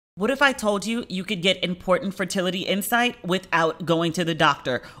What if I told you you could get important fertility insight without going to the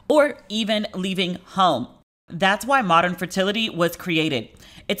doctor or even leaving home? That's why Modern Fertility was created.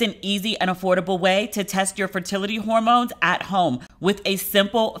 It's an easy and affordable way to test your fertility hormones at home with a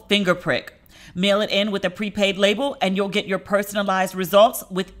simple finger prick. Mail it in with a prepaid label and you'll get your personalized results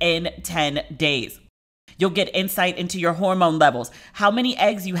within 10 days. You'll get insight into your hormone levels, how many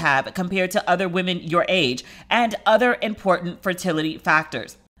eggs you have compared to other women your age, and other important fertility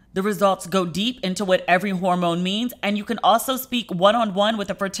factors. The results go deep into what every hormone means, and you can also speak one-on-one with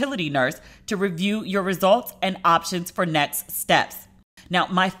a fertility nurse to review your results and options for next steps. Now,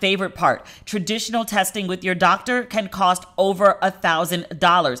 my favorite part, traditional testing with your doctor can cost over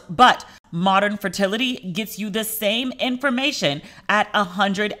 $1,000, but Modern Fertility gets you the same information at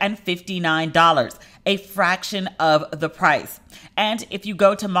 $159, a fraction of the price. And if you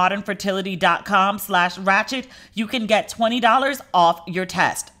go to modernfertility.com/ratchet, you can get $20 off your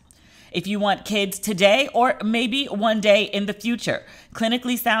test. If you want kids today or maybe one day in the future,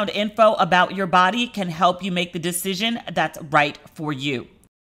 clinically sound info about your body can help you make the decision that's right for you.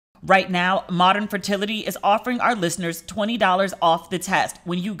 Right now, Modern Fertility is offering our listeners $20 off the test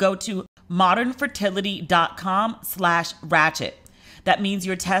when you go to modernfertility.com/ratchet. That means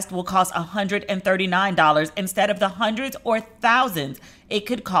your test will cost $139 instead of the hundreds or thousands it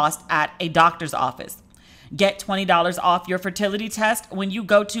could cost at a doctor's office. Get $20 off your fertility test when you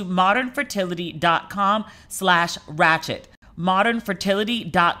go to modernfertility.com/ratchet.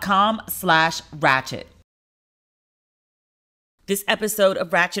 modernfertility.com/ratchet. This episode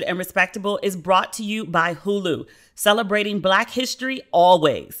of Ratchet and Respectable is brought to you by Hulu, celebrating Black history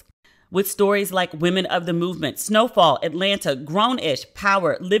always. With stories like Women of the Movement, Snowfall, Atlanta, Grown-ish,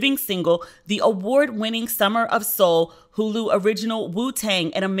 Power, Living Single, the award-winning Summer of Soul, Hulu original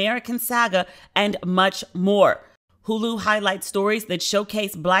Wu-Tang, An American Saga, and much more. Hulu highlights stories that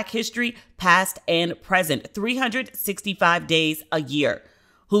showcase Black history, past and present, 365 days a year.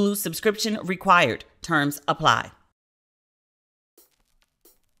 Hulu subscription required. Terms apply.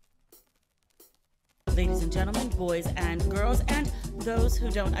 Ladies and gentlemen, boys and girls, and those who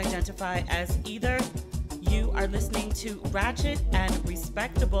don't identify as either, you are listening to Ratchet and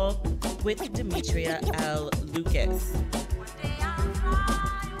Respectable with Demetria Lucas.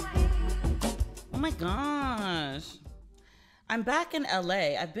 Oh my gosh. I'm back in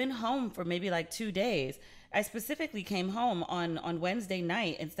LA. I've been home for maybe like 2 days. I specifically came home on Wednesday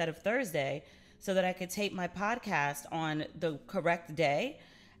night instead of Thursday so that I could tape my podcast on the correct day.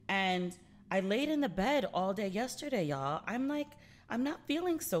 And I laid in the bed all day yesterday, y'all. I'm not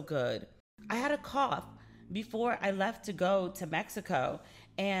feeling so good. I had a cough before I left to go to Mexico,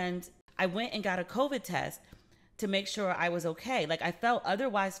 and I went and got a COVID test to make sure I was okay. Like, I felt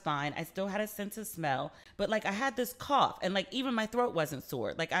otherwise fine. I still had a sense of smell, but like I had this cough, and like even my throat wasn't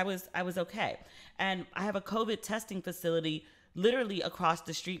sore. Like I was okay. And I have a COVID testing facility literally across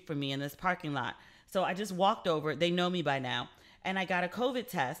the street from me in this parking lot. So I just walked over. They know me by now, and I got a COVID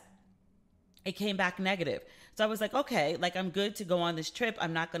test. It came back negative. So I was like, okay, like I'm good to go on this trip.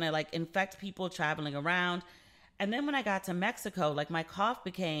 I'm not going to like infect people traveling around. And then when I got to Mexico, like my cough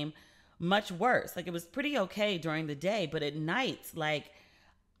became much worse. Like it was pretty okay during the day, but at night, like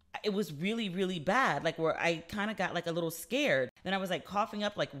it was really, really bad. Like where I kind of got like a little scared. Then I was like coughing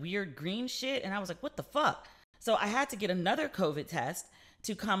up like weird green shit. And I was like, what the fuck? So I had to get another COVID test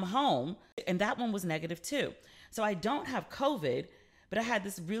to come home. And that one was negative too. So I don't have COVID, but I had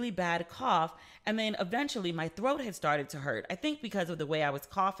this really bad cough. And then eventually my throat had started to hurt. I think because of the way I was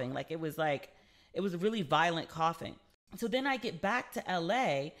coughing. Like it was really violent coughing. So then I get back to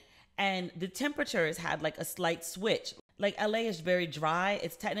LA and the temperatures had like a slight switch. Like LA is very dry.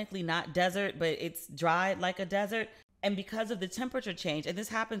 It's technically not desert, but it's dry like a desert. And because of the temperature change, and this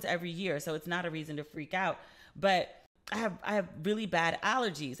happens every year, so it's not a reason to freak out, but I have really bad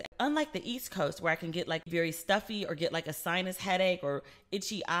allergies. Unlike the East Coast where I can get like very stuffy or get like a sinus headache or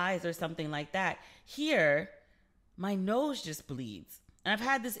itchy eyes or something like that, here, my nose just bleeds. And I've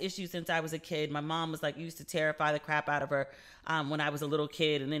had this issue since I was a kid. My mom was like, used to terrify the crap out of her when I was a little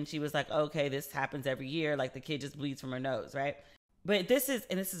kid. And then she was like, okay, this happens every year. Like the kid just bleeds from her nose, right? But this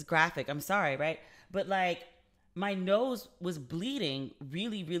is graphic. I'm sorry, right? But like my nose was bleeding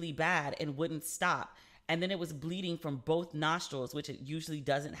really, really bad and wouldn't stop. And then it was bleeding from both nostrils, which it usually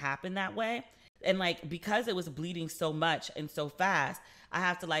doesn't happen that way. And like, because it was bleeding so much and so fast, I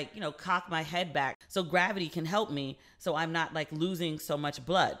have to like, cock my head back so gravity can help me so I'm not like losing so much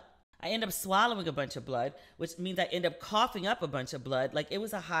blood. I end up swallowing a bunch of blood, which means I end up coughing up a bunch of blood. Like it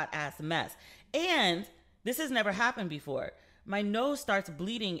was a hot ass mess. And this has never happened before. My nose starts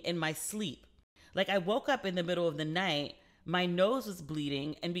bleeding in my sleep. Like I woke up in the middle of the night my nose was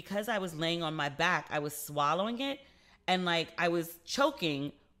bleeding, and because I was laying on my back, I was swallowing it, and like I was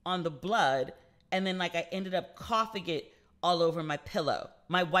choking on the blood, and then like I ended up coughing it all over my pillow,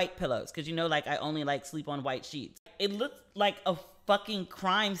 my white pillows, because you know, like I only like sleep on white sheets. It looked like a fucking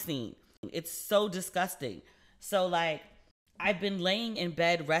crime scene. It's so disgusting. So like I've been laying in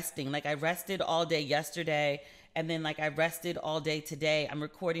bed resting. Like I rested all day yesterday, and then like I rested all day today. I'm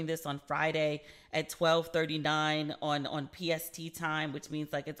recording this on Friday at 12:39 on PST time, which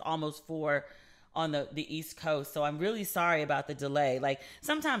means like it's almost 4 on the East Coast. So I'm really sorry about the delay. Like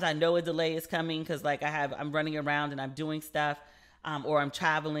sometimes I know a delay is coming because like I'm running around and I'm doing stuff, or I'm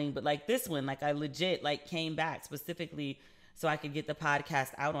traveling. But like this one, like I legit like came back specifically so I could get the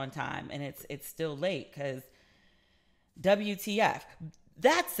podcast out on time, and it's still late because WTF.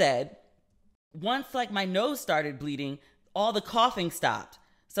 That said, once like my nose started bleeding, all the coughing stopped.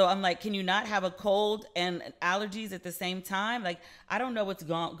 So I'm like, can you not have a cold and allergies at the same time? Like, I don't know what's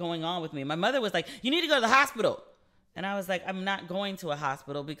going on with me. My mother was like, you need to go to the hospital. And I was like, I'm not going to a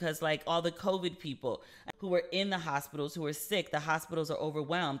hospital because like all the COVID people who were in the hospitals, who were sick, the hospitals are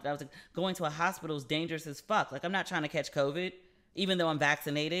overwhelmed. And I was like, going to a hospital is dangerous as fuck. Like, I'm not trying to catch COVID, even though I'm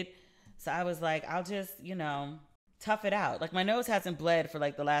vaccinated. So I was like, I'll just, tough it out. Like my nose hasn't bled for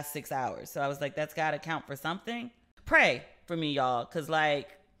like the last 6 hours. So I was like, that's got to count for something. Pray for me, y'all. Cause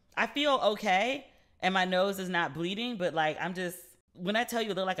like, I feel okay and my nose is not bleeding, but like, when I tell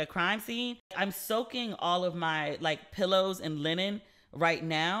you it looked like a crime scene, I'm soaking all of my like pillows and linen right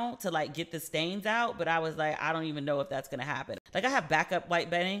now to like get the stains out. But I was like, I don't even know if that's going to happen. Like I have backup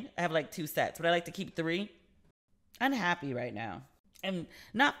white bedding. I have like 2 sets, but I like to keep 3. Unhappy right now. And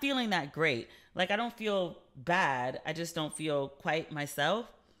not feeling that great. Like I don't feel bad. I just don't feel quite myself.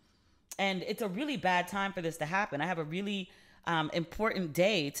 And it's a really bad time for this to happen. I have a really important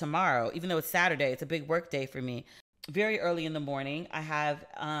day tomorrow. Even though it's Saturday, it's a big work day for me. Very early in the morning, I have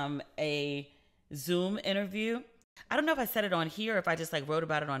a Zoom interview. I don't know if I said it on here or if I just like wrote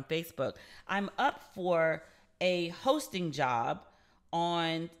about it on Facebook. I'm up for a hosting job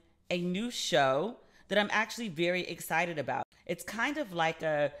on a new show that I'm actually very excited about. It's kind of like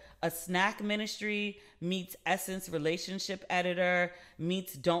a snack ministry meets Essence relationship editor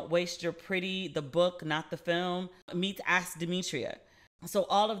meets Don't Waste Your Pretty, the book, not the film, meets Ask Demetria. So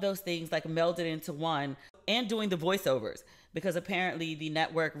all of those things like melded into one, and doing the voiceovers because apparently the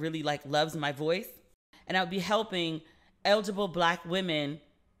network really like loves my voice. And I would be helping eligible Black women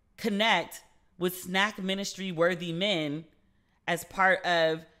connect with snack ministry worthy men as part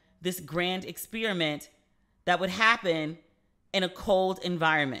of this grand experiment that would happen in a cold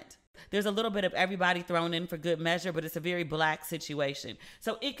environment. There's a little bit of everybody thrown in for good measure, but it's a very Black situation.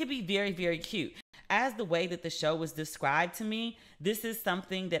 So it could be very, very cute. As the way that the show was described to me, this is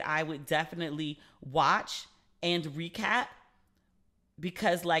something that I would definitely watch and recap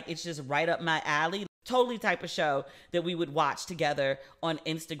because like it's just right up my alley. Totally type of show that we would watch together on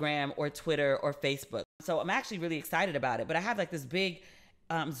Instagram or Twitter or Facebook. So I'm actually really excited about it. But I have like this big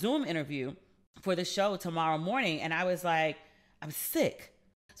Zoom interview for the show tomorrow morning. And I was like, I'm sick.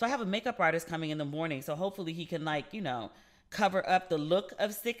 So I have a makeup artist coming in the morning. So hopefully he can like, cover up the look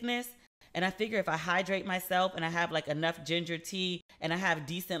of sickness. And I figure if I hydrate myself and I have like enough ginger tea and I have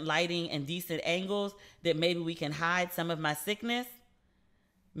decent lighting and decent angles, that maybe we can hide some of my sickness.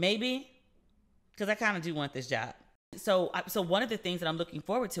 Maybe. Because I kind of do want this job. So one of the things that I'm looking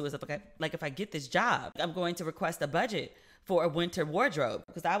forward to is if I get this job, I'm going to request a budget for a winter wardrobe.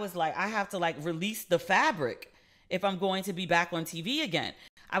 Because I was like, I have to like release the fabric if I'm going to be back on TV again.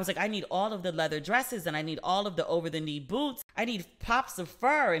 I was like, I need all of the leather dresses and I need all of the over-the-knee boots. I need pops of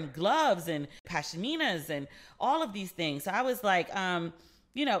fur and gloves and pashminas and all of these things. So I was like,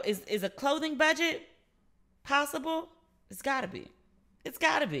 is a clothing budget possible? It's gotta be. It's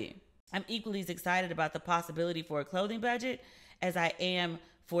gotta be. I'm equally as excited about the possibility for a clothing budget as I am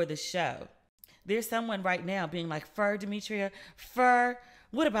for the show. There's someone right now being like, fur, Demetria, fur?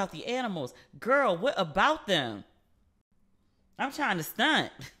 What about the animals? Girl, what about them? I'm trying to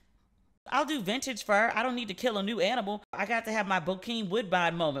stunt. I'll do vintage fur. I don't need to kill a new animal. I got to have my Bokeem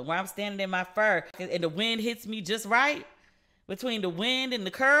Woodbine moment where I'm standing in my fur and the wind hits me just right between the wind and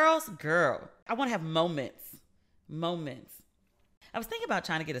the curls. Girl, I want to have moments. I was thinking about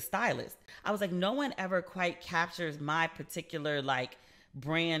trying to get a stylist. I was like, no one ever quite captures my particular like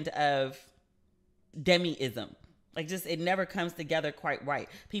brand of Demi-ism. Like just, it never comes together quite right.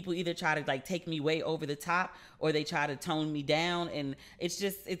 People either try to like take me way over the top or they try to tone me down. And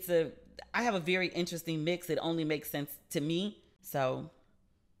I have a very interesting mix. It only makes sense to me. So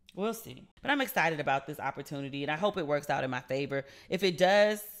we'll see. But I'm excited about this opportunity and I hope it works out in my favor. If it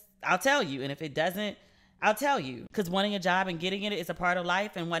does, I'll tell you. And if it doesn't, I'll tell you, because wanting a job and getting it is a part of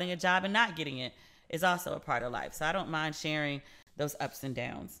life, and wanting a job and not getting it is also a part of life. So I don't mind sharing those ups and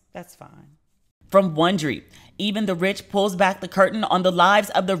downs. That's fine. From Wondery, Even the Rich pulls back the curtain on the lives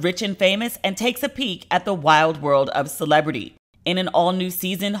of the rich and famous and takes a peek at the wild world of celebrity. In an all-new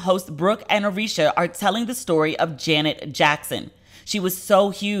season, hosts Brooke and Arisha are telling the story of Janet Jackson. She was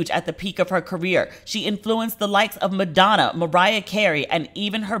so huge at the peak of her career. She influenced the likes of Madonna, Mariah Carey, and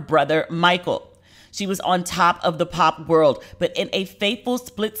even her brother Michael. She was on top of the pop world, but in a fateful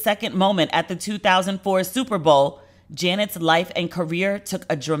split-second moment at the 2004 Super Bowl, Janet's life and career took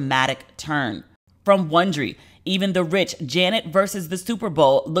a dramatic turn. From Wondery, Even the Rich, Janet versus the Super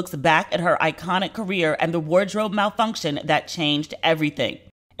Bowl looks back at her iconic career and the wardrobe malfunction that changed everything.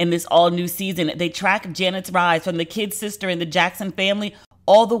 In this all-new season, they track Janet's rise from the kid sister in the Jackson family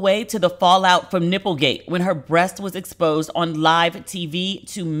all the way to the fallout from Nipplegate when her breast was exposed on live TV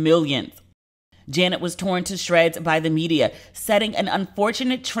to millions. Janet was torn to shreds by the media, setting an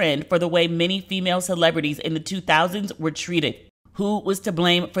unfortunate trend for the way many female celebrities in the 2000s were treated. Who was to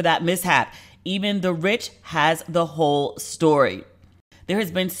blame for that mishap? Even the Rich has the whole story. There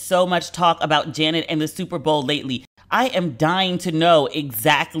has been so much talk about Janet and the Super Bowl lately. I am dying to know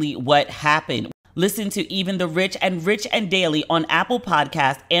exactly what happened. Listen to Even the Rich and Daily on Apple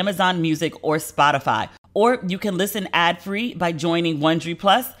Podcasts, Amazon Music, or Spotify. Or you can listen ad-free by joining Wondery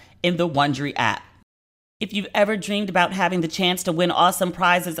Plus in the Wondery app. If you've ever dreamed about having the chance to win awesome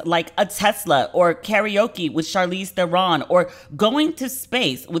prizes like a Tesla or karaoke with Charlize Theron or going to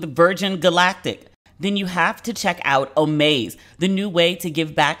space with Virgin Galactic, then you have to check out Omaze, the new way to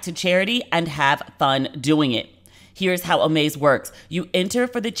give back to charity and have fun doing it. Here's how Omaze works. You enter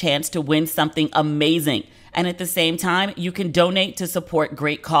for the chance to win something amazing, and at the same time, you can donate to support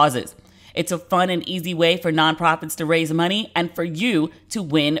great causes. It's a fun and easy way for nonprofits to raise money and for you to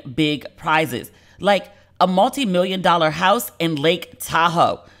win big prizes, like a multi-million-dollar house in Lake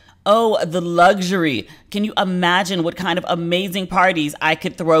Tahoe. Oh, the luxury. Can you imagine what kind of amazing parties I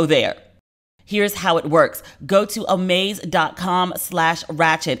could throw there? Here's how it works. Go to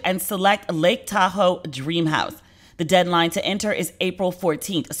amaze.com/ratchet and select Lake Tahoe Dream House. The deadline to enter is April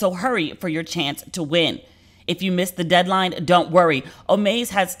 14th, so hurry for your chance to win. If you missed the deadline, don't worry. Omaze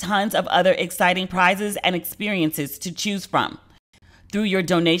has tons of other exciting prizes and experiences to choose from. Through your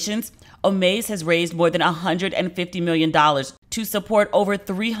donations, Omaze has raised more than $150 million to support over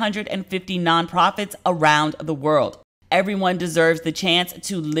 350 nonprofits around the world. Everyone deserves the chance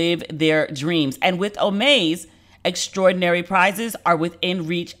to live their dreams. And with Omaze, extraordinary prizes are within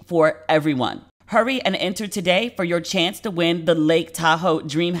reach for everyone. Hurry and enter today for your chance to win the Lake Tahoe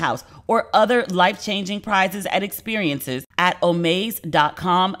Dream House or other life-changing prizes and experiences at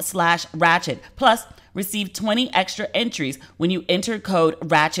omaze.com/ratchet. Plus, receive 20 extra entries when you enter code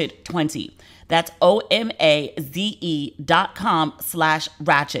RATCHET20. That's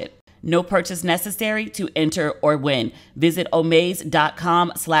OMAZE.com/ratchet. No purchase necessary to enter or win. Visit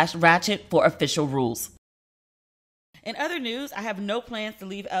omaze.com/ratchet for official rules. In other news, I have no plans to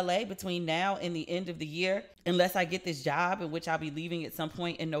leave LA between now and the end of the year, unless I get this job, in which I'll be leaving at some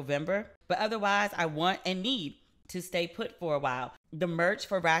point in November. But otherwise, I want and need to stay put for a while. The merch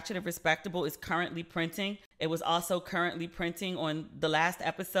for Ratchet and Respectable is currently printing. It was also currently printing on the last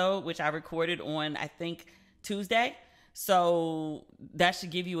episode, which I recorded on, I think, Tuesday. So that should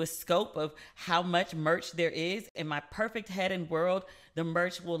give you a scope of how much merch there is. In my perfect head and world, the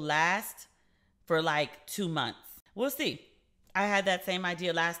merch will last for like 2 months. We'll see. I had that same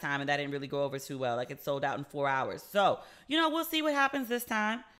idea last time and that didn't really go over too well. Like, it sold out in 4 hours. So, we'll see what happens this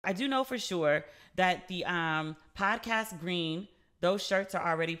time. I do know for sure that the podcast green, those shirts are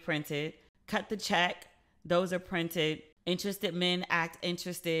already printed. Cut the check, those are printed. Interested men act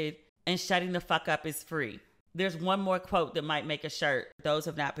interested, and shutting the fuck up is free. There's one more quote that might make a shirt. Those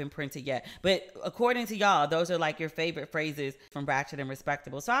have not been printed yet. But according to y'all, those are like your favorite phrases from Ratchet and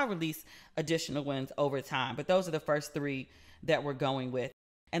Respectable. So I'll release additional ones over time. But those are the first 3 that we're going with.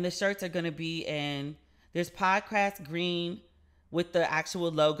 And the shirts are going to be there's podcast green with the actual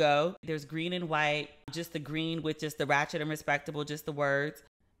logo. There's green and white, just the green with just the Ratchet and Respectable, just the words.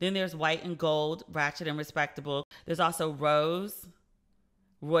 Then there's white and gold, Ratchet and Respectable. There's also rose,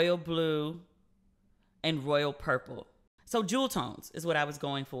 royal blue, and royal purple. So jewel tones is what I was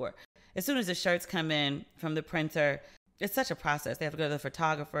going for. As soon as the shirts come in from the printer, it's such a process. They have to go to the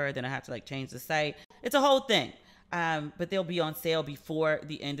photographer, then I have to change the site. It's a whole thing. But they'll be on sale before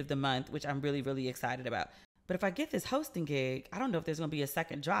the end of the month, which I'm really, really excited about. But if I get this hosting gig, I don't know if there's going to be a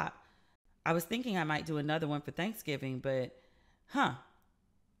second drop. I was thinking I might do another one for Thanksgiving, but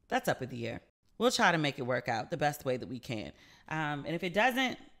that's up in the air. We'll try to make it work out the best way that we can. And if it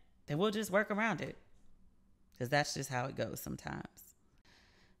doesn't, then we'll just work around it. because that's just how it goes sometimes.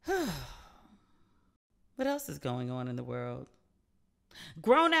 What else is going on in the world?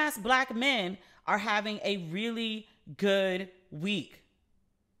 Grown-ass black men are having a really good week.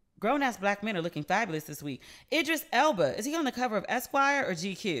 Grown-ass black men are looking fabulous this week. Idris Elba, is he on the cover of Esquire or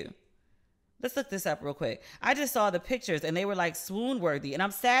GQ? Let's look this up real quick. I just saw the pictures and they were like swoon-worthy. And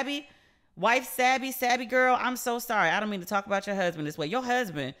I'm Sabby, wife Sabby girl, I'm so sorry. I don't mean to talk about your husband this way. Your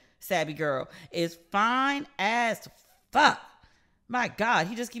husband, Sabby girl, is fine as fuck. My God,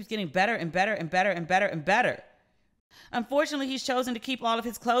 he just keeps getting better and better and better and better and better. Unfortunately, he's chosen to keep all of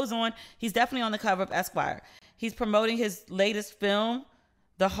his clothes on. He's definitely on the cover of Esquire. He's promoting his latest film,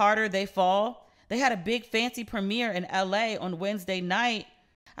 The Harder They Fall. They had a big fancy premiere in LA on Wednesday night.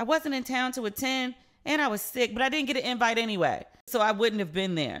 I wasn't in town to attend and I was sick, but I didn't get an invite anyway, so I wouldn't have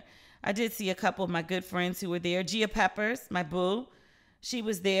been there. I did see a couple of my good friends who were there. Gia Peppers, my boo, she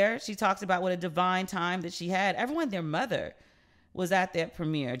was there. She talked about what a divine time that she had. Everyone, their mother, was at that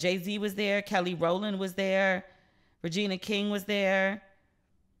premiere. Jay-Z was there. Kelly Rowland was there. Regina King was there.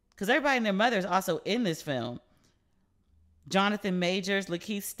 Because everybody and their mother is also in this film. Jonathan Majors,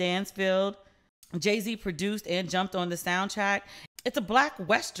 Lakeith Stansfield. Jay-Z produced and jumped on the soundtrack. It's a black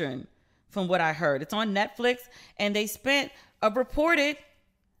Western, from what I heard. It's on Netflix, and they spent a reported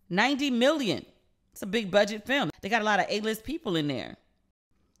 $90 million. It's a big budget film. They got a lot of A-list people in there.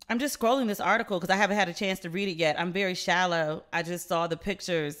 I'm just scrolling this article because I haven't had a chance to read it yet. I'm very shallow. I just saw the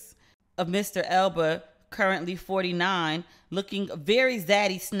pictures of Mr. Elba, currently 49, looking very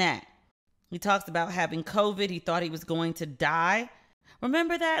zaddy snap. He talks about having COVID. He thought he was going to die.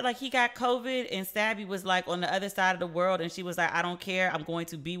 Remember that? Like, he got COVID and Sabby was like on the other side of the world and she was like, I don't care, I'm going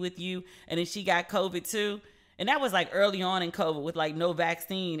to be with you. And then she got COVID too. And that was like early on in COVID with like no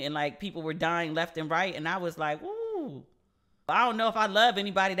vaccine and like people were dying left and right. And I was like, ooh, I don't know if I love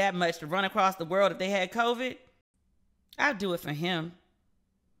anybody that much to run across the world if they had COVID. I'd do it for him.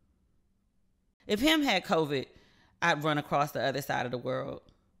 If him had COVID, I'd run across the other side of the world.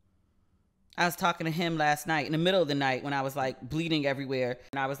 I was talking to him last night in the middle of the night when I was like bleeding everywhere.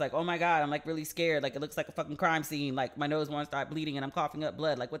 And I was like, oh my God, I'm like really scared. Like, it looks like a fucking crime scene. Like, my nose won't start bleeding and I'm coughing up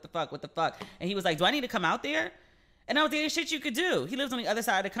blood. Like, what the fuck? What the fuck? And he was like, do I need to come out there? And I was like, there's shit you could do. He lives on the other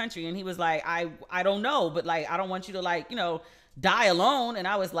side of the country. And he was like, I don't know, but like, I don't want you to like, you know, die alone. And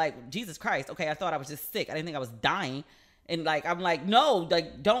I was like, Jesus Christ. Okay, I thought I was just sick. I didn't think I was dying. And like, I'm like, no,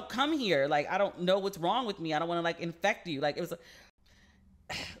 like, don't come here. Like, I don't know what's wrong with me. I don't want to like infect you. Like, it was,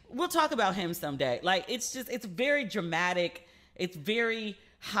 we'll talk about him someday. Like, it's just, it's very dramatic. It's very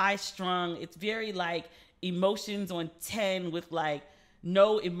high strung. It's very like emotions on 10 with like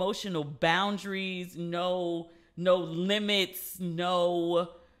no emotional boundaries, no limits, no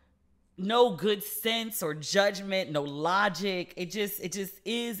good sense or judgment, no logic. It just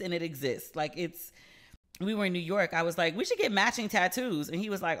is and it exists. Like, we were in New York. I was like, we should get matching tattoos. And he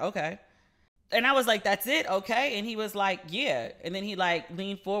was like, okay. And I was like, that's it? Okay. And he was like, yeah. And then he like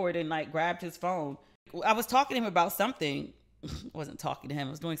leaned forward and like grabbed his phone. I was talking to him about something. I wasn't talking to him.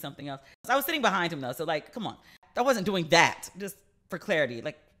 I was doing something else. I was sitting behind him though. So like, come on. I wasn't doing that. Just for clarity.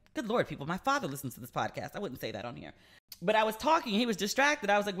 Like, good Lord, people. My father listens to this podcast. I wouldn't say that on here. But I was talking. He was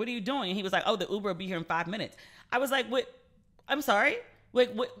distracted. I was like, what are you doing? And he was like, oh, the Uber will be here in 5 minutes. I was like, what? I'm sorry.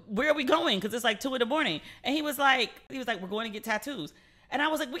 Like, where are we going? Because it's like 2 a.m. And he was like, we're going to get tattoos. And I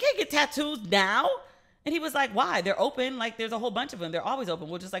was like, we can't get tattoos now. And he was like, why? They're open. Like, there's a whole bunch of them. They're always open.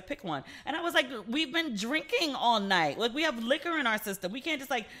 We'll just like pick one. And I was like, we've been drinking all night. Like, we have liquor in our system. We can't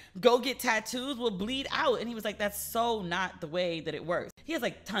just like go get tattoos. We'll bleed out. And he was like, that's so not the way that it works. He has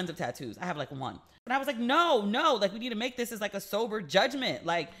like tons of tattoos. I have like one. And I was like, no, like we need to make this as like a sober judgment.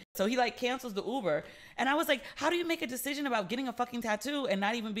 Like, so he like cancels the Uber. And I was like, how do you make a decision about getting a fucking tattoo and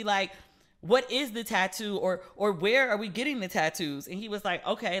not even be like, what is the tattoo or where are we getting the tattoos? And he was like,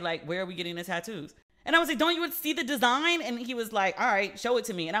 okay, like, where are we getting the tattoos? And I was like, don't you see the design? And he was like, all right, show it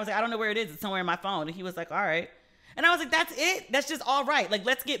to me. And I was like, I don't know where it is. It's somewhere in my phone. And he was like, all right. And I was like, that's it? That's just all right. Like,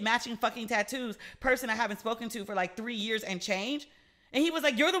 let's get matching fucking tattoos. Person I haven't spoken to for like 3 years and change. And he was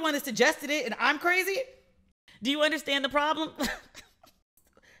like, you're the one that suggested it and I'm crazy? Do you understand the problem?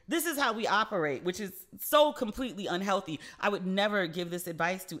 This is how we operate, which is so completely unhealthy. I would never give this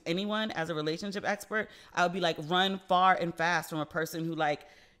advice to anyone as a relationship expert. I would be like, run far and fast from a person who like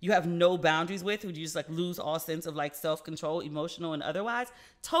you have no boundaries with, who you just like lose all sense of like self-control, emotional and otherwise.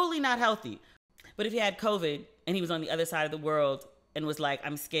 Totally not healthy. But if he had COVID and he was on the other side of the world and was like,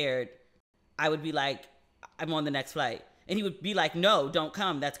 I'm scared, I would be like, I'm on the next flight. And he would be like, no, don't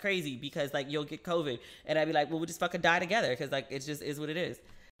come. That's crazy because like you'll get COVID. And I'd be like, well, we'll just fucking die together because like it just is what it is.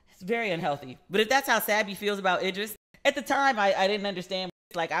 It's very unhealthy. But if that's how Sabby feels about Idris, at the time I didn't understand.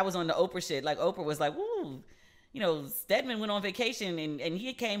 Like, I was on the Oprah shit. Like, Oprah was like, woo, Stedman went on vacation and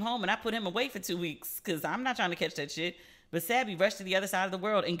he came home and I put him away for 2 weeks because I'm not trying to catch that shit. But Sabby rushed to the other side of the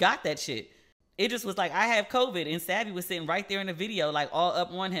world and got that shit. It just was like, I have COVID, and Sabby was sitting right there in the video, like all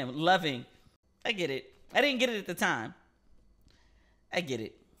up on him, loving. I get it. I didn't get it at the time. I get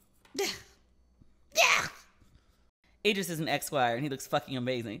it. Yeah. Yeah. Idris is an Esquire, and he looks fucking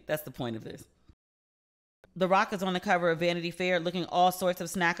amazing. That's the point of this. The Rock is on the cover of Vanity Fair looking all sorts of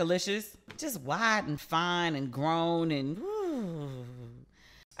snackalicious. Just wide and fine and grown and... Woo.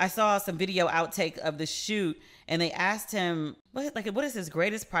 I saw some video outtake of the shoot, and they asked him, what is his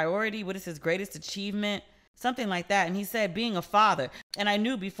greatest priority? What is his greatest achievement? Something like that. And he said, being a father. And I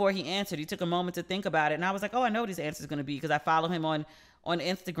knew before he answered, he took a moment to think about it. And I was like, oh, I know what his answer is going to be because I follow him on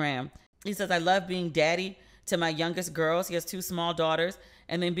Instagram. He says, I love being daddy to my youngest girls. He has 2 small daughters.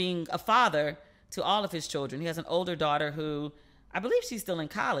 And then being a father to all of his children. He has an older daughter who, I believe she's still in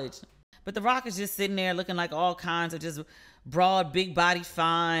college. But The Rock is just sitting there looking like all kinds of just broad, big body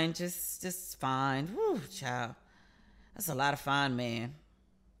fine. Just fine. Woo, child. That's a lot of fine, man.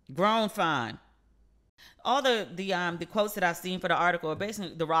 Grown fine. All the quotes that I've seen for the article are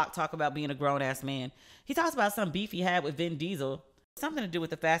basically The Rock talk about being a grown-ass man. He talks about some beef he had with Vin Diesel. Something to do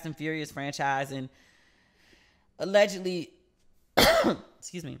with the Fast and Furious franchise and allegedly,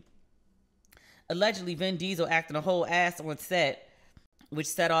 excuse me, allegedly Vin Diesel acting a whole ass on set, which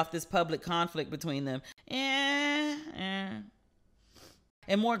set off this public conflict between them. And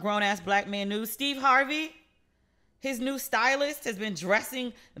more grown-ass black man news. Steve Harvey, his new stylist, has been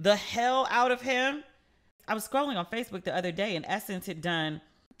dressing the hell out of him. I was scrolling on Facebook the other day, and Essence had done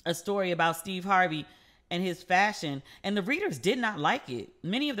a story about Steve Harvey and his fashion, and the readers did not like it.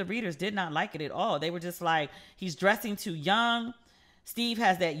 Many of the readers did not like it at all. They were just like, he's dressing too young. Steve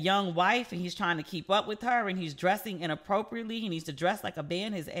has that young wife, and he's trying to keep up with her, and he's dressing inappropriately. He needs to dress like a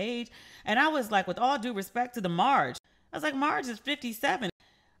man his age. And I was like, with all due respect to the Marge, I was like, Marge is 57.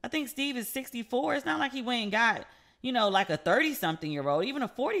 I think Steve is 64. It's not like he went and got, like a 30-something-year-old, even a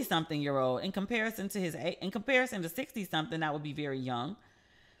 40-something-year-old in comparison to 60-something, that would be very young.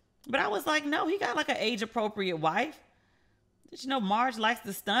 But I was like, no, he got like an age-appropriate wife. Did you know Marge likes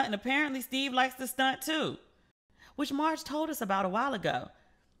to stunt? And apparently Steve likes to stunt too, which Marge told us about a while ago.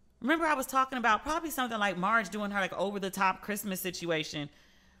 Remember I was talking about probably something like Marge doing her like over-the-top Christmas situation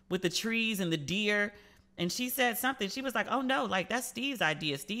with the trees and the deer. And she said something. She was like, oh no, like that's Steve's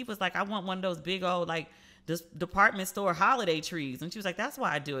idea. Steve was like, I want one of those big old like this department store holiday trees. And she was like, that's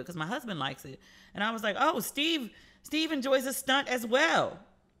why I do it, because my husband likes it. And I was like, oh, Steve enjoys a stunt as well.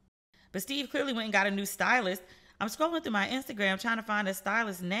 But Steve clearly went and got a new stylist. I'm scrolling through my Instagram trying to find a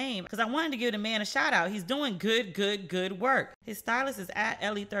stylist's name because I wanted to give the man a shout out. He's doing good work. His stylist is at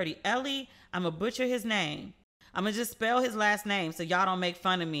Ellie30. Ellie, I'm going to butcher his name. I'm going to just spell his last name so y'all don't make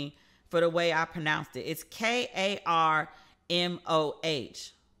fun of me for the way I pronounced it. It's Karmoh.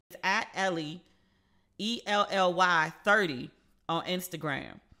 It's at Ellie, ELLY 30 on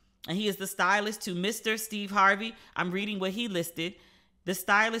Instagram. And he is the stylist to Mr. Steve Harvey. I'm reading what he listed. The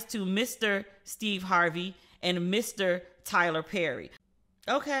stylist to Mr. Steve Harvey and Mr. Tyler Perry.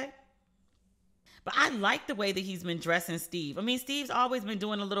 Okay. But I like the way that he's been dressing Steve. I mean, Steve's always been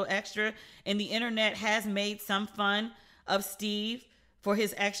doing a little extra, and the internet has made some fun of Steve for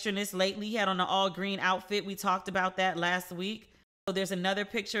his extraness lately. He had on an all green outfit. We talked about that last week. So there's another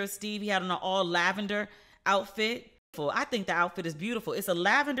picture of Steve. He had on an all lavender outfit. I think the outfit is beautiful. It's a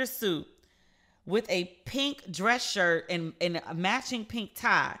lavender suit with a pink dress shirt and a matching pink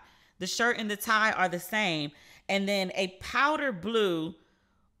tie. The shirt and the tie are the same. And then a powder blue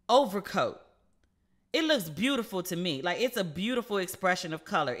overcoat. It looks beautiful to me. Like, it's a beautiful expression of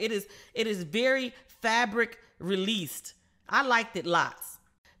color. It is very fabric released. I liked it lots.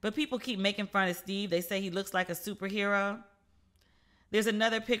 But people keep making fun of Steve. They say he looks like a superhero. There's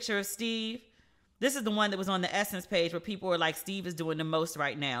another picture of Steve. This is the one that was on the Essence page where people were like, Steve is doing the most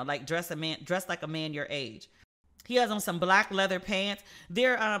right now. Like, dress like a man your age. He has on some black leather pants.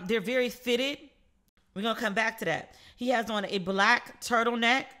 They're very fitted. We're going to come back to that. He has on a black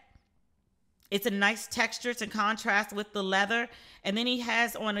turtleneck. It's a nice texture to contrast with the leather. And then he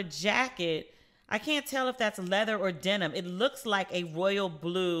has on a jacket. I can't tell if that's leather or denim. It looks like a royal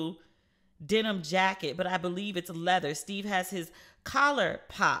blue denim jacket, but I believe it's leather. Steve has his collar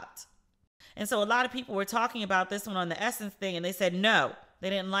popped. And so a lot of people were talking about this one on the Essence thing, and they said no, they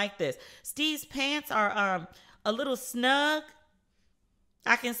didn't like this. Steve's pants are a little snug.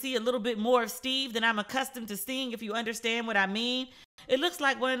 I can see a little bit more of Steve than I'm accustomed to seeing, if you understand what I mean. It looks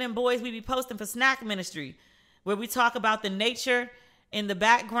like one of them boys we be posting for Snack Ministry, where we talk about the nature in the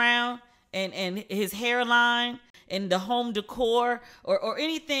background and his hairline and the home decor or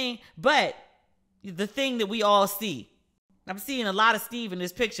anything but the thing that we all see. I'm seeing a lot of Steve in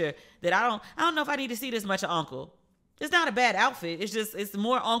this picture that I don't know if I need to see this much of Uncle. It's not a bad outfit. It's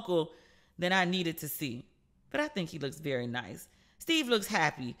more Uncle than I needed to see. But I think he looks very nice. Steve looks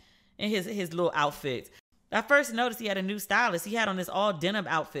happy in his little outfits. I first noticed he had a new stylist. He had on this all denim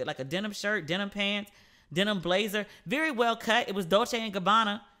outfit, like a denim shirt, denim pants, denim blazer. Very well cut. It was Dolce &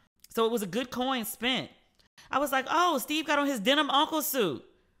 Gabbana. So it was a good coin spent. I was like, oh, Steve got on his denim uncle suit.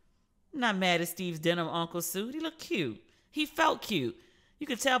 I'm not mad at Steve's denim uncle suit. He looked cute. He felt cute. You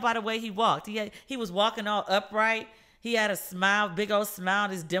could tell by the way he walked. He was walking all upright. He had a smile, big old smile,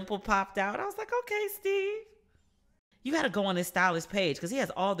 and his dimple popped out. I was like, okay, Steve. You got to go on his stylist page because he has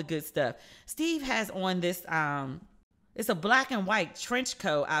all the good stuff. Steve has on this, it's a black and white trench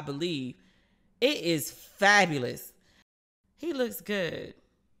coat, I believe. It is fabulous. He looks good.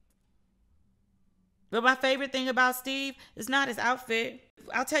 But my favorite thing about Steve is not his outfit.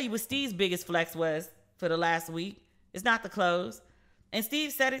 I'll tell you what Steve's biggest flex was for the last week. It's not the clothes. And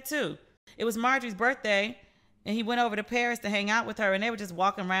Steve said it too. It was Marjorie's birthday, and he went over to Paris to hang out with her, and they were just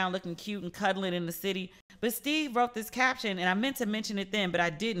walking around looking cute and cuddling in the city. But Steve wrote this caption, and I meant to mention it then, but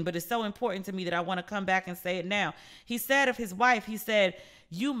I didn't. But it's so important to me that I want to come back and say it now. He said of his wife, he said,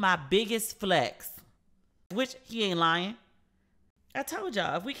 "You my biggest flex," which he ain't lying. I told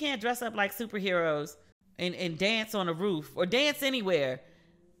y'all, if we can't dress up like superheroes and dance on a roof or dance anywhere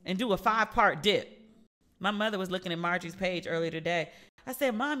and do a 5-part dip. My mother was looking at Marjorie's page earlier today. I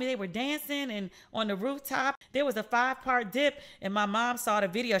said, Mommy, they were dancing and on the rooftop. There was a 5-part dip, and my mom saw the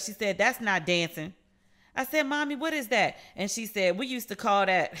video. She said, that's not dancing. I said, Mommy, what is that? And she said, we used to call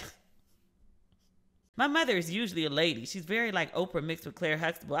that. My mother is usually a lady. She's very like Oprah mixed with Claire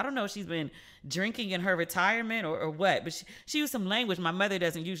Huxtable. I don't know if she's been drinking in her retirement or what, but she used some language my mother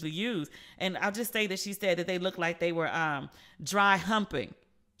doesn't usually use. And I'll just say that she said that they looked like they were dry humping.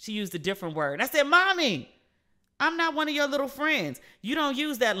 She used a different word. I said, Mommy, I'm not one of your little friends. You don't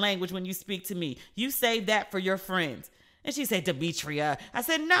use that language when you speak to me. You save that for your friends. And she said, Demetria. I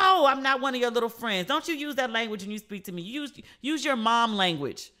said, no, I'm not one of your little friends. Don't you use that language when you speak to me. Use your mom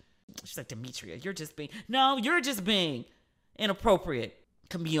language. She's like, Demetria, you're just being inappropriate,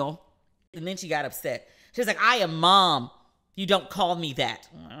 Camille. And then she got upset. She was like, I am mom. You don't call me that.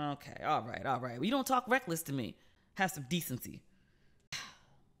 Okay, all right. Well, you don't talk reckless to me. Have some decency.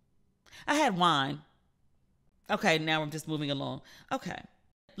 I had wine. Okay, now I'm just moving along. Okay.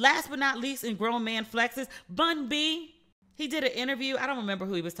 Last but not least in Grown Man Flexes, Bun B. He did an interview. I don't remember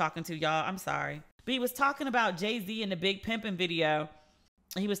who he was talking to, y'all. I'm sorry. But he was talking about Jay-Z in the Big Pimpin' video.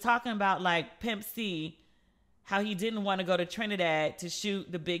 He was talking about like Pimp C, how he didn't want to go to Trinidad to shoot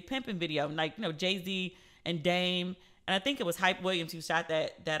the Big Pimpin' video. Like, you know, Jay-Z and Dame, and I think it was Hype Williams who shot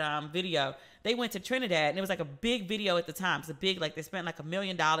that video. They went to Trinidad, and it was like a big video at the time. It's a big, like they spent like $1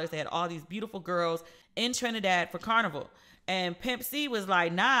 million. They had all these beautiful girls in Trinidad for Carnival. And Pimp C was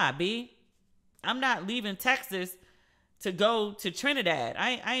like, nah, B, I'm not leaving Texas to go to Trinidad.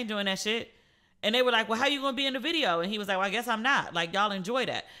 I ain't doing that shit. And they were like, well, how you going to be in the video? And he was like, well, I guess I'm not. Like, y'all enjoy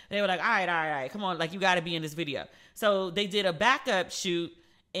that. And they were like, all right. Come on. Like, you got to be in this video. So they did a backup shoot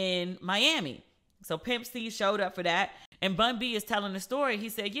in Miami. So Pimp C showed up for that. And Bun B is telling the story. He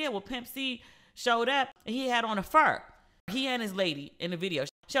said, yeah, well, Pimp C showed up and he had on a fur. He and his lady in the video.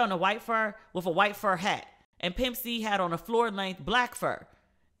 She had on a white fur with a white fur hat. And Pimp C had on a floor-length black fur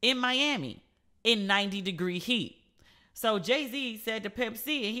in Miami in 90-degree heat. So Jay-Z said to Pimp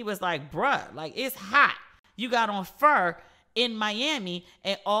C, and he was like, bruh, like, it's hot. You got on fur in Miami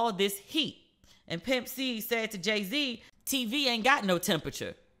and all this heat. And Pimp C said to Jay-Z, TV ain't got no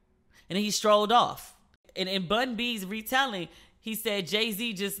temperature. And he strolled off. And in Bun B's retelling, he said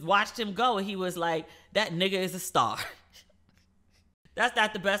Jay-Z just watched him go, and he was like, that nigga is a star. That's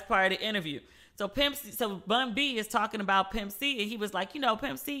not the best part of the interview. So Bun B is talking about Pimp C, and he was like,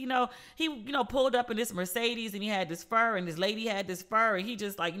 Pimp C, he pulled up in this Mercedes, and he had this fur, and this lady had this fur, and he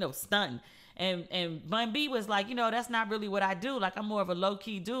just like, stunting. And Bun B was like, that's not really what I do. Like, I'm more of a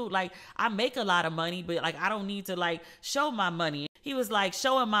low-key dude. Like, I make a lot of money, but like, I don't need to like show my money. He was like,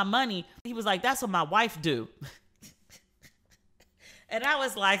 showing my money. He was like, that's what my wife do. And I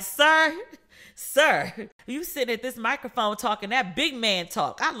was like, sir, you sitting at this microphone talking that big man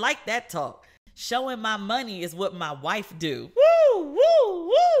talk. I like that talk. Showing my money is what my wife do. Woo, woo,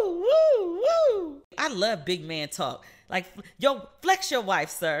 woo, woo, woo. I love big man talk. Like, yo, flex your wife,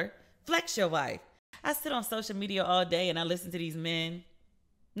 sir. Flex your wife. I sit on social media all day and I listen to these men.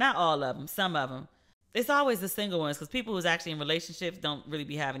 Not all of them, some of them. It's always the single ones, because people who's actually in relationships don't really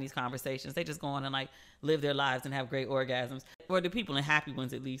be having these conversations. They just go on and like live their lives and have great orgasms. Or the people in happy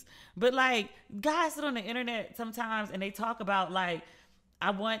ones at least. But like, guys sit on the internet sometimes and they talk about like,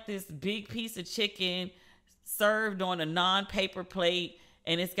 I want this big piece of chicken served on a non-paper plate,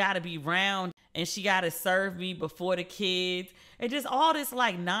 and it's got to be round, and she got to serve me before the kids, and just all this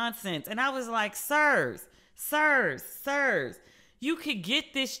like nonsense. And I was like, sirs, you could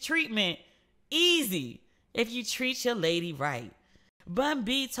get this treatment easy if you treat your lady right. Bun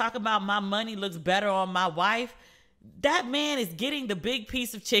B talk about my money looks better on my wife. That man is getting the big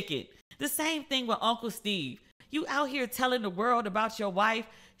piece of chicken. The same thing with Uncle Steve. You out here telling the world about your wife,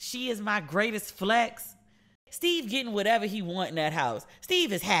 she is my greatest flex. Steve getting whatever he want in that house.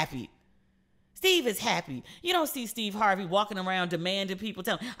 Steve is happy. You don't see Steve Harvey walking around demanding people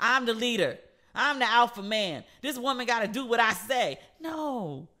tell him, I'm the leader. I'm the alpha man. This woman got to do what I say.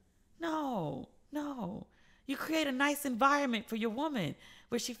 No. You create a nice environment for your woman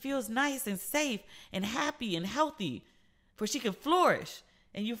where she feels nice and safe and happy and healthy, where she can flourish.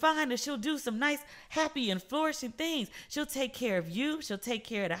 And you find that she'll do some nice, happy, and flourishing things. She'll take care of you. She'll take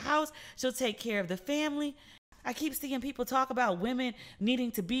care of the house. She'll take care of the family. I keep seeing people talk about women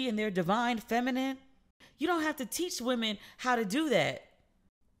needing to be in their divine feminine. You don't have to teach women how to do that.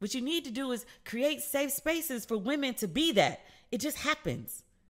 What you need to do is create safe spaces for women to be that. It just happens.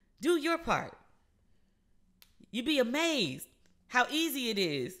 Do your part. You'd be amazed how easy it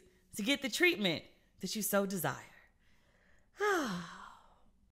is to get the treatment that you so desire.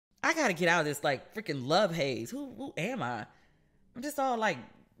 I gotta get out of this like freaking love haze. Who am I? I'm just all like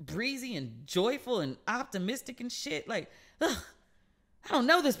breezy and joyful and optimistic and shit. Like, I don't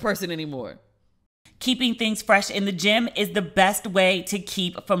know this person anymore. Keeping things fresh in the gym is the best way to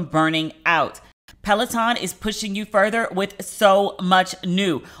keep from burning out. Peloton is pushing you further with so much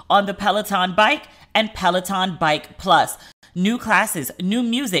new on the Peloton Bike and Peloton Bike Plus. New classes, new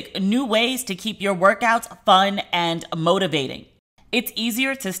music, new ways to keep your workouts fun and motivating. It's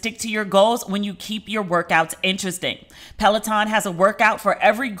easier to stick to your goals when you keep your workouts interesting. Peloton has a workout for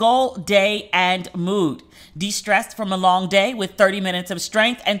every goal, day, and mood. De-stress from a long day with 30 minutes of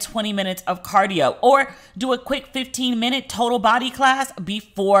strength and 20 minutes of cardio, or do a quick 15-minute total body class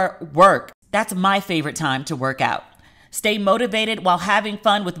before work. That's my favorite time to work out. Stay motivated while having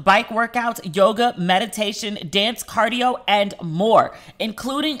fun with bike workouts, yoga, meditation, dance, cardio, and more,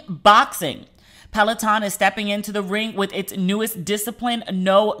 including boxing. Peloton is stepping into the ring with its newest discipline,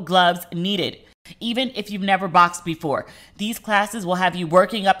 no gloves needed. Even if you've never boxed before, these classes will have you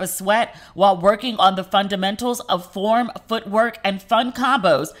working up a sweat while working on the fundamentals of form, footwork, and fun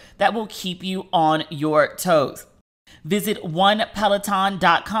combos that will keep you on your toes. Visit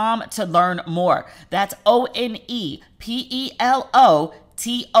onepeloton.com to learn more. That's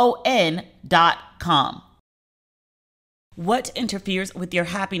ONEPELOTON.com. What interferes with your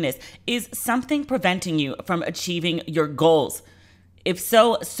happiness? Is something preventing you from achieving your goals? If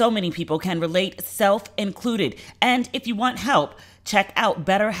so, so many people can relate, self included. And if you want help, check out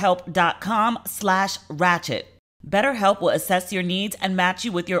betterhelp.com/ratchet. BetterHelp will assess your needs and match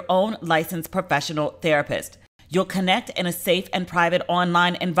you with your own licensed professional therapist. You'll connect in a safe and private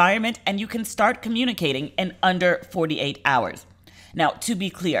online environment, and you can start communicating in under 48 hours. Now, to be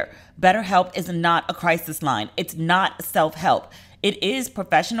clear, BetterHelp is not a crisis line. It's not self-help. It is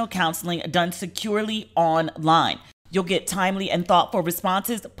professional counseling done securely online. You'll get timely and thoughtful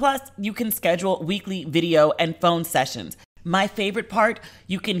responses, plus you can schedule weekly video and phone sessions. My favorite part,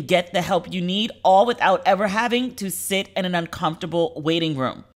 you can get the help you need all without ever having to sit in an uncomfortable waiting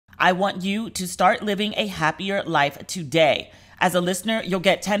room. I want you to start living a happier life today. As a listener, you'll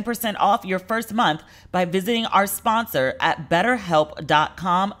get 10% off your first month by visiting our sponsor at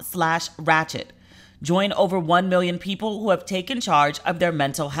betterhelp.com/ratchet. Join over 1 million people who have taken charge of their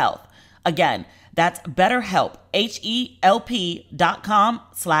mental health. Again, that's BetterHelp,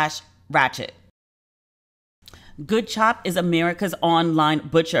 HELP.com/ratchet. Good Chop is America's online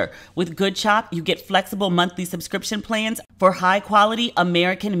butcher. With Good Chop, you get flexible monthly subscription plans for high-quality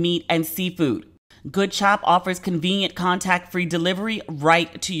American meat and seafood. Good Chop offers convenient contact-free delivery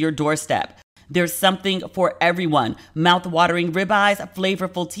right to your doorstep. There's something for everyone. Mouth-watering ribeyes,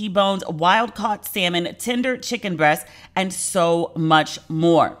 flavorful T-bones, wild-caught salmon, tender chicken breasts, and so much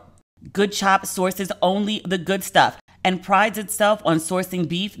more. Good Chop sources only the good stuff and prides itself on sourcing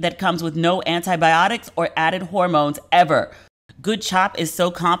beef that comes with no antibiotics or added hormones ever. Good Chop is so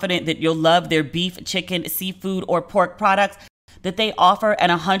confident that you'll love their beef, chicken, seafood, or pork products that they offer an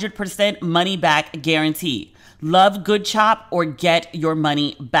 100% money-back guarantee. Love Good Chop or get your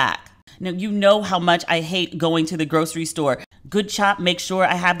money back. Now, you know how much I hate going to the grocery store. Good Chop makes sure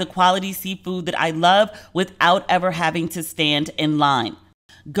I have the quality seafood that I love without ever having to stand in line.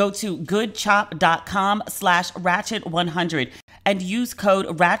 Go to goodchop.com/ratchet100 and use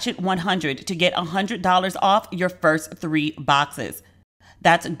code ratchet100 to get $100 off your first 3 boxes.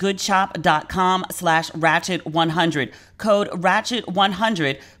 That's goodchop.com/ratchet100. Code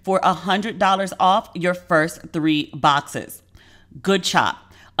ratchet100 for $100 off your first 3 boxes. Good Chop,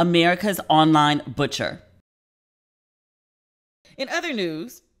 America's online butcher. In other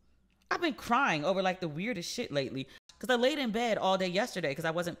news, I've been crying over like the weirdest shit lately because I laid in bed all day yesterday because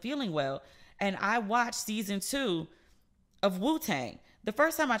I wasn't feeling well, and I watched season 2 of Wu-Tang. The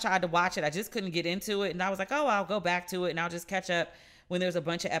first time I tried to watch it, I just couldn't get into it, and I was like, oh, I'll go back to it and I'll just catch up when there's a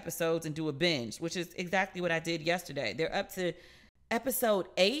bunch of episodes and do a binge, which is exactly what I did yesterday. They're up to episode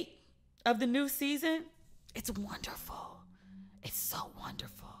 8 of the new season. It's wonderful. It's so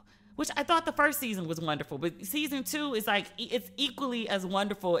wonderful. Which I thought the first season was wonderful, but season 2 is like, it's equally as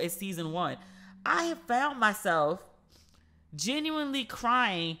wonderful as season 1. I have found myself genuinely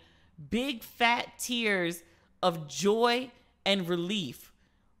crying big fat tears of joy and relief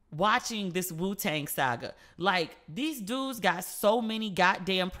watching this Wu-Tang saga. Like, these dudes got so many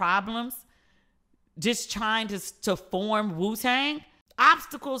goddamn problems just trying to form Wu-Tang.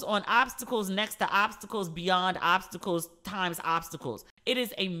 Obstacles on obstacles next to obstacles beyond obstacles times obstacles. It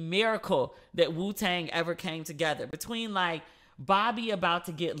is a miracle that Wu-Tang ever came together. Between like Bobby about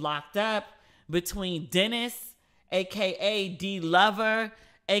to get locked up, between Dennis, aka D Lover,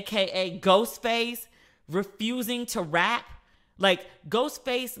 aka Ghostface, refusing to rap. Like,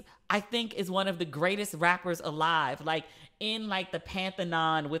 Ghostface, I think, is one of the greatest rappers alive. Like, in like the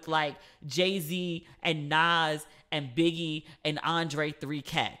pantheon with like Jay-Z and Nas and Biggie and Andre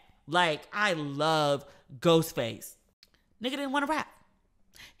 3K. Like, I love Ghostface. Nigga didn't want to rap.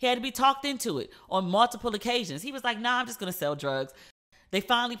 He had to be talked into it on multiple occasions. He was like, nah, I'm just going to sell drugs. They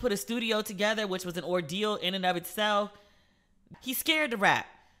finally put a studio together, which was an ordeal in and of itself. He's scared to rap.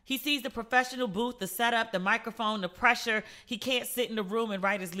 He sees the professional booth, the setup, the microphone, the pressure. He can't sit in the room and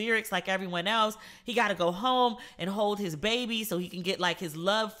write his lyrics like everyone else. He got to go home and hold his baby so he can get like his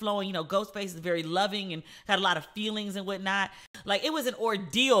love flowing. You know, Ghostface is very loving and had a lot of feelings and whatnot. Like, it was an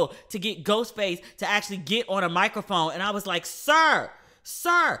ordeal to get Ghostface to actually get on a microphone. And I was like, sir,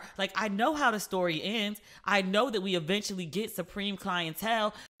 like, I know how the story ends. I know that we eventually get supreme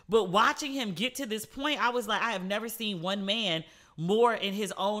clientele. But watching him get to this point, I was like, I have never seen one man more in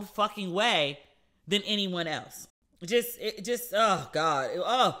his own fucking way than anyone else. Oh God.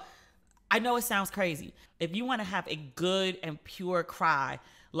 Oh, I know it sounds crazy. If you want to have a good and pure cry,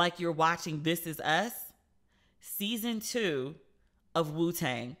 like you're watching This Is Us, season 2 of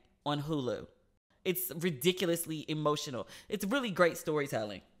Wu-Tang on Hulu. It's ridiculously emotional. It's really great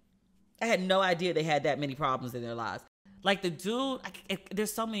storytelling. I had no idea they had that many problems in their lives. Like, the dude,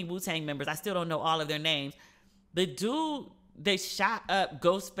 there's so many Wu-Tang members. I still don't know all of their names. The dude, they shot up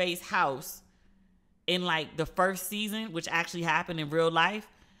Ghostface's house in like the first season, which actually happened in real life,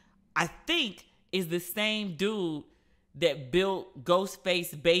 I think is the same dude that built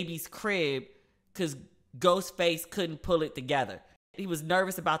Ghostface baby's crib because Ghostface couldn't pull it together. He was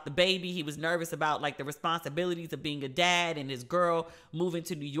nervous about the baby. He was nervous about like the responsibilities of being a dad and his girl moving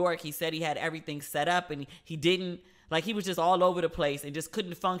to New York. He said he had everything set up and he didn't. Like, he was just all over the place and just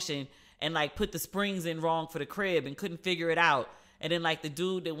couldn't function and like put the springs in wrong for the crib and couldn't figure it out. And then like the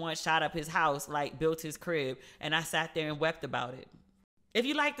dude that once shot up his house, like built his crib, and I sat there and wept about it. If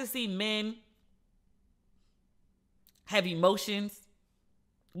you like to see men have emotions,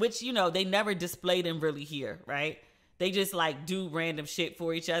 which, you know, they never display them really here, right? They just like do random shit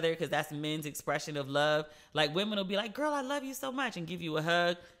for each other because that's men's expression of love. Like, women will be like, girl, I love you so much, and give you a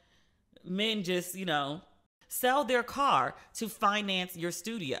hug. Men just, you know, sell their car to finance your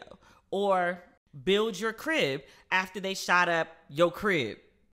studio, or build your crib after they shot up your crib.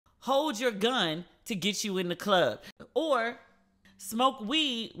 Hold your gun to get you in the club, or smoke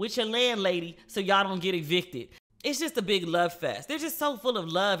weed with your landlady so y'all don't get evicted. It's just a big love fest. They're just so full of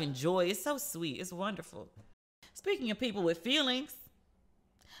love and joy. It's so sweet. It's wonderful. Speaking of people with feelings,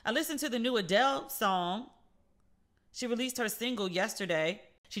 I listened to the new Adele song. She released her single yesterday.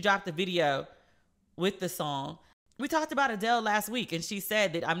 She dropped a video with the song. We talked about Adele last week, and she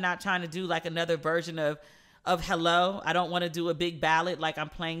said that I'm not trying to do like another version of Hello. I don't want to do a big ballad like I'm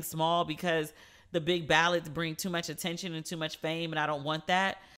playing small, because the big ballads bring too much attention and too much fame, and I don't want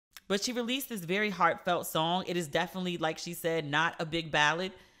that. But she released this very heartfelt song. It is definitely, like she said, not a big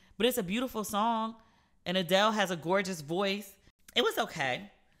ballad, but it's a beautiful song. And Adele has a gorgeous voice. It was okay.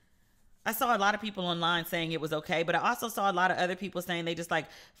 I saw a lot of people online saying it was okay, but I also saw a lot of other people saying they just like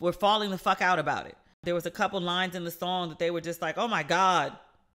were falling the fuck out about it. There was a couple lines in the song that they were just like, oh my God.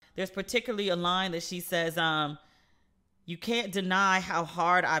 There's particularly a line that she says, you can't deny how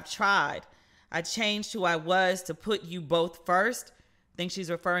hard I've tried. I changed who I was to put you both first. I think she's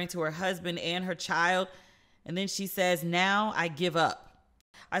referring to her husband and her child. And then she says, now I give up.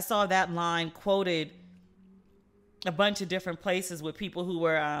 I saw that line quoted a bunch of different places with people who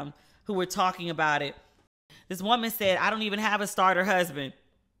were talking about it. This woman said, "I don't even have a starter husband,"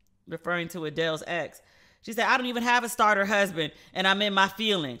 referring to Adele's ex. She said, "I don't even have a starter husband, and I'm in my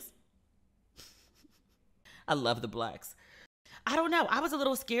feelings." I love the blacks. I don't know. I was a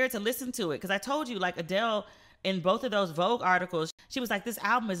little scared to listen to it because I told you, like, Adele, in both of those Vogue articles, she was like, "This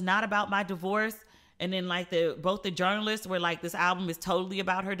album is not about my divorce." And then, like, both the journalists were like, "This album is totally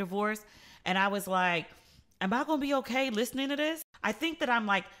about her divorce." And I was like, am I going to be okay listening to this? I think that I'm,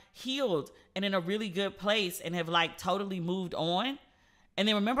 like, healed and in a really good place and have, like, totally moved on. And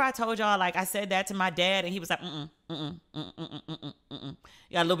then remember I told y'all, like, I said that to my dad and he was like,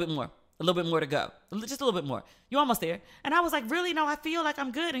 yeah, a little bit more to go. Just a little bit more. You're almost there. And I was like, really? No, I feel like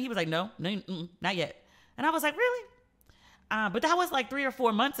I'm good. And he was like, no, not yet. And I was like, really? But that was like 3 or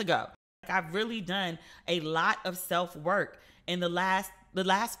 4 months ago. Like, I've really done a lot of self-work in the last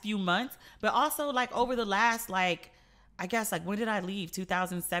few months, but also like over the last, like, I guess, like, when did I leave?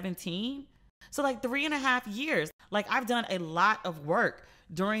 2017. So like 3.5 years, like I've done a lot of work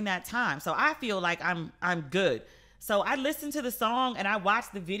during that time. So I feel like I'm good. So I listened to the song and I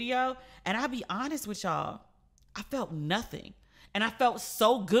watched the video, and I'll be honest with y'all, I felt nothing. And I felt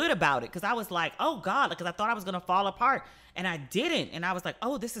so good about it because I was like, oh God, because I thought I was going to fall apart and I didn't. And I was like,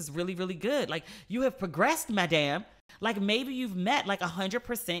 oh, this is really, really good. Like, you have progressed, madam. Like, maybe you've met like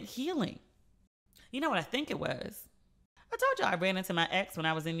 100% healing. You know what I think it was? I told you I ran into my ex when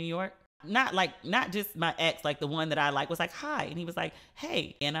I was in New York. Not just my ex, like the one that I like was like, hi. And he was like,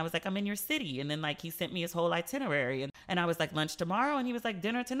 hey. And I was like, I'm in your city. And then like he sent me his whole itinerary. And I was like, lunch tomorrow. And he was like,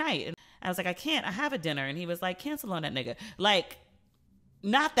 dinner tonight. And I was like, I can't, I have a dinner. And he was like, cancel on that nigga. Like,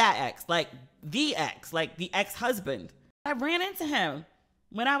 not that ex, like the ex-husband. I ran into him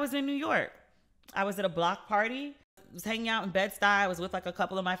when I was in New York. I was at a block party. I was hanging out in Bed-Stuy. I was with like a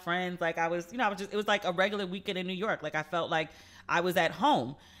couple of my friends. Like it was like a regular weekend in New York. Like I felt like I was at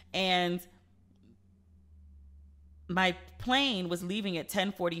home. And my plane was leaving at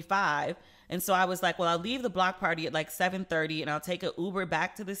 10:45. And so I was like, well, I'll leave the block party at like 7:30 and I'll take an Uber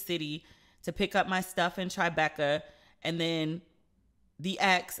back to the city to pick up my stuff in Tribeca. And then the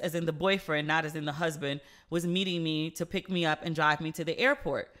ex, as in the boyfriend, not as in the husband, was meeting me to pick me up and drive me to the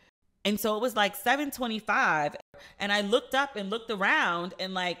airport. And so it was like 7:25. And I looked up and looked around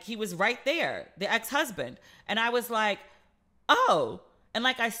and like he was right there, the ex-husband. And I was like, oh. And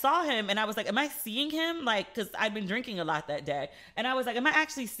like I saw him and I was like, am I seeing him? Like, because I'd been drinking a lot that day. And I was like, am I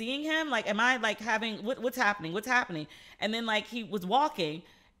actually seeing him? Like, am I like having, what's happening? What's happening? And then like he was walking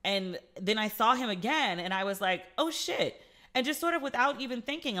and then I saw him again and I was like, oh shit. And just sort of without even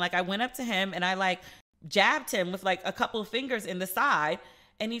thinking, like I went up to him and I like jabbed him with like a couple of fingers in the side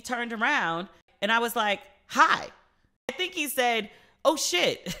and he turned around and I was like, hi. I think he said, oh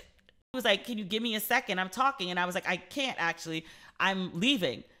shit. He was like, can you give me a second? I'm talking. And I was like, I can't actually. I'm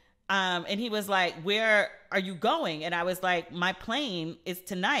leaving. And he was like, where are you going? And I was like, my plane is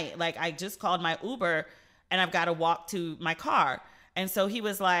tonight. Like, I just called my Uber and I've got to walk to my car. And so he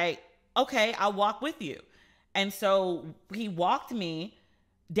was like, okay, I'll walk with you. And so he walked me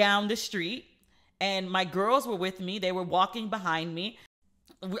down the street and my girls were with me. They were walking behind me.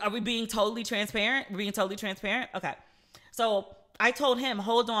 Are we being totally transparent? We're being totally transparent? Okay. So I told him,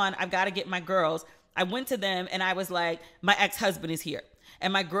 hold on, I've got to get my girls. I went to them and I was like, my ex-husband is here.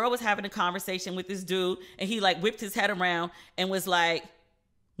 And my girl was having a conversation with this dude and he like whipped his head around and was like,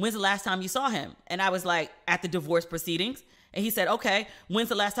 when's the last time you saw him? And I was like, at the divorce proceedings. And he said, okay, when's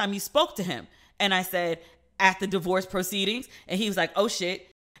the last time you spoke to him? And I said, at the divorce proceedings. And he was like, oh shit.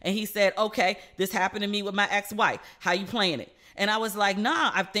 And he said, okay, this happened to me with my ex-wife. How you playing it? And I was like,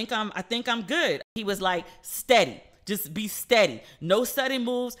 nah, I think I'm good. He was like, steady. Just be steady. No sudden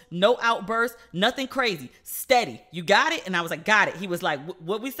moves, no outbursts, nothing crazy. Steady. You got it? And I was like, got it. He was like,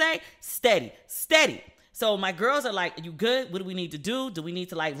 what we say? Steady, steady. So my girls are like, are you good? What do we need to do? Do we need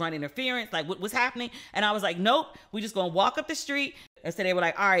to like run interference? Like what's happening? And I was like, nope, we just gonna walk up the street. And so they were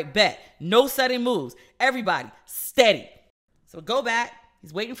like, all right, bet. No sudden moves. Everybody, steady. So go back.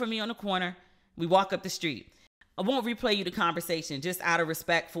 He's waiting for me on the corner. We walk up the street. I won't replay you the conversation just out of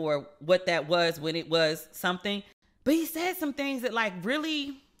respect for what that was when it was something. But he said some things that like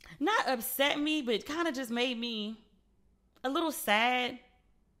really not upset me, but kind of just made me a little sad.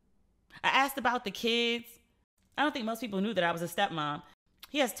 I asked about the kids. I don't think most people knew that I was a stepmom.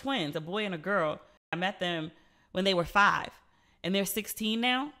 He has twins, a boy and a girl. I met them when they were 5 and they're 16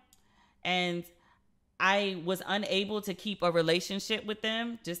 now. And I was unable to keep a relationship with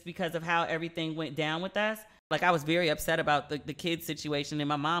them just because of how everything went down with us. Like I was very upset about the kids situation. And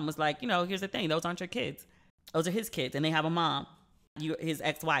my mom was like, you know, here's the thing. Those aren't your kids. Those are his kids and they have a mom. You, his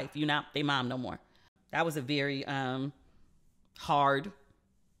ex-wife, you not they mom no more. That was a very hard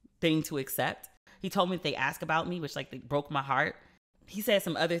thing to accept. He told me that they asked about me, which like broke my heart. He said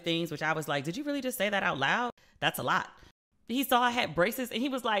some other things, which I was like, did you really just say that out loud? That's a lot. He saw I had braces and he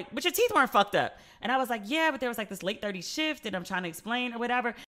was like, but your teeth weren't fucked up. And I was like, yeah, but there was like this late 30s shift and I'm trying to explain or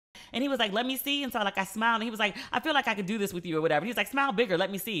whatever. And he was like, let me see. And so like I smiled and he was like, I feel like I could do this with you or whatever. He was like, smile bigger,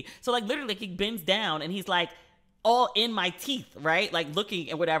 let me see. So like literally he bends down and he's like all in my teeth, right? Like looking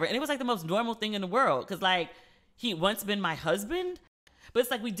and whatever. And it was like the most normal thing in the world. Cause like he once been my husband. But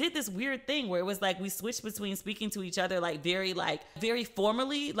it's like we did this weird thing where it was like we switched between speaking to each other like very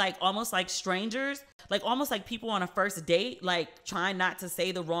formally, like almost like strangers, like almost like people on a first date, like trying not to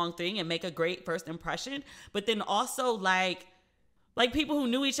say the wrong thing and make a great first impression. But then also like people who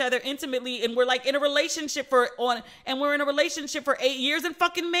knew each other intimately and were like in a relationship we're in a relationship for 8 years and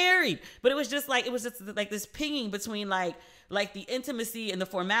fucking married. But it was just like this pinging between like the intimacy and the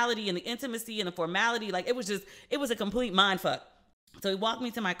formality and the intimacy and the formality. Like it was a complete mind fuck. So he walked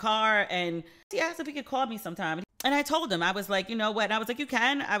me to my car and he asked if he could call me sometime. And I told him, I was like, you know what? And I was like, you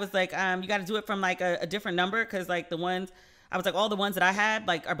can. I was like, you got to do it from like a different number. Cause like all the ones that I had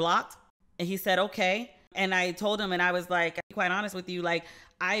like are blocked. And he said, okay. And I told him, and I was like, to be quite honest with you, like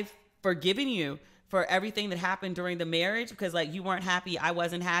I've forgiven you for everything that happened during the marriage because like you weren't happy. I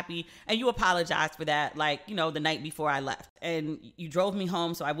wasn't happy. And you apologized for that. Like, you know, the night before I left and you drove me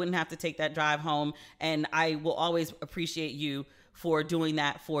home so I wouldn't have to take that drive home. And I will always appreciate you for doing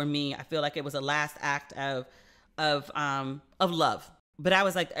that for me. I feel like it was a last act of love. But I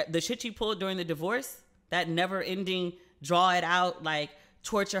was like, the shit you pulled during the divorce, that never ending, draw it out, like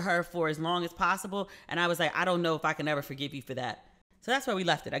torture her for as long as possible. And I was like, I don't know if I can ever forgive you for that. So that's where we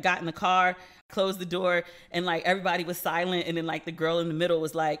left it. I got in the car, closed the door, and like everybody was silent. And then like the girl in the middle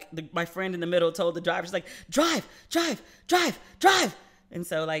was like, my friend in the middle told the driver, she's like, drive, drive, drive, drive. And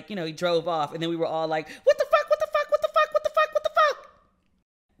so like, you know, he drove off and then we were all like, what the fuck?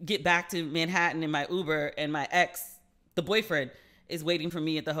 Get back to Manhattan in my Uber and my ex, the boyfriend, is waiting for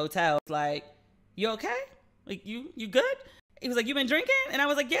me at the hotel. Like, you okay? Like, you good? He was like, you been drinking? And I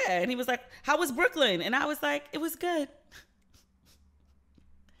was like, yeah. And he was like, how was Brooklyn? And I was like, it was good.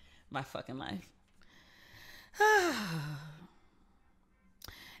 My fucking life.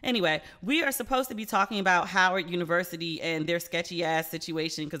 Anyway, we are supposed to be talking about Howard University and their sketchy ass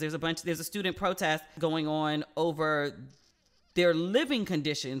situation because there's a student protest going on over their living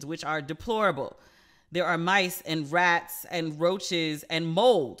conditions, which are deplorable. There are mice and rats and roaches and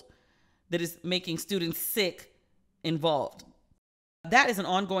mold that is making students sick involved. That is an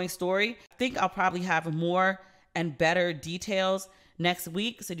ongoing story. I think I'll probably have more and better details next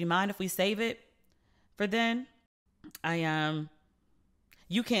week. So do you mind if we save it for then?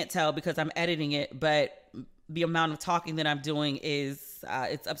 You can't tell because I'm editing it, but the amount of talking that I'm doing is,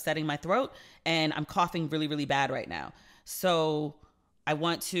 it's upsetting my throat and I'm coughing really, really bad right now. So I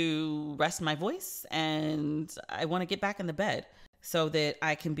want to rest my voice and I want to get back in the bed so that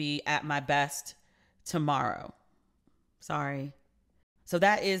I can be at my best tomorrow. Sorry. So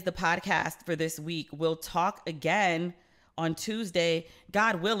that is the podcast for this week. We'll talk again on Tuesday.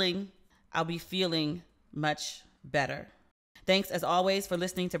 God willing, I'll be feeling much better. Thanks as always for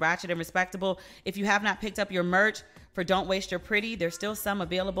listening to Ratchet and Respectable. If you have not picked up your merch for Don't Waste Your Pretty, there's still some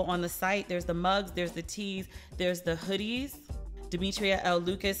available on the site. There's the mugs, there's the tees, there's the hoodies,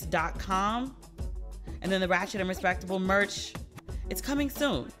 demetriallucas.com. And then the Ratchet and Respectable merch, it's coming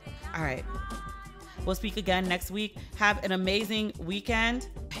soon. All right. We'll speak again next week. Have an amazing weekend.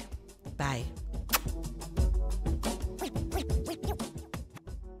 Bye.